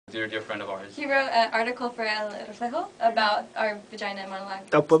Dear friend of ours. He wrote an article for El Reflejo about our Vagina Monologue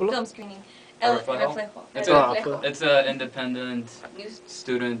film screening. El Reflejo? It's an independent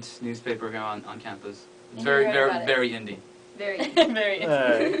student newspaper here on campus. It's very indie. Very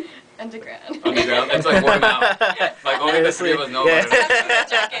indie. Underground. It's like word of mouth. Like only the three of us know about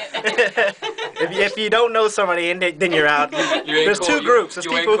it. If you don't know somebody, then you're out. There's cool. Two groups. There's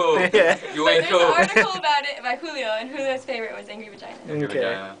you people. Ain't cool. You ain't cool. There's an article about it by Julio, and Julio's favorite was Angry Vagina. Okay.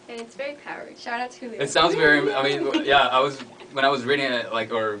 Yeah. And it's very powered. Shout out to Julio. It sounds very. I mean, yeah. When I was reading it,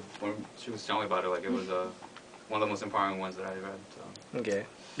 like, or when she was telling me about it, like, it was one of the most empowering ones that I read. So. Okay.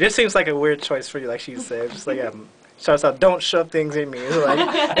 This seems like a weird choice for you, like she said. Just like shouts out, don't shove things in me. Like,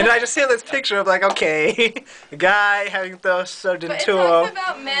 and I just see this picture of like, okay, a guy having things shoved into him. But it talks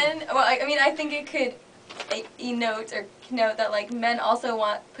about men. Well, I mean, I think it could connote that like men also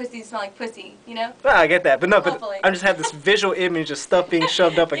want pussy to smell like pussy, you know? Well, I get that, but no, Hopefully. I just have this visual image of stuff being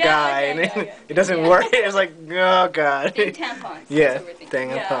shoved up a guy, and it doesn't work. It's like, oh god. Think tampons. Yeah,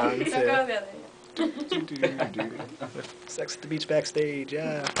 tampons. Don't go the other. Sex at the beach backstage,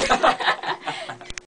 yeah.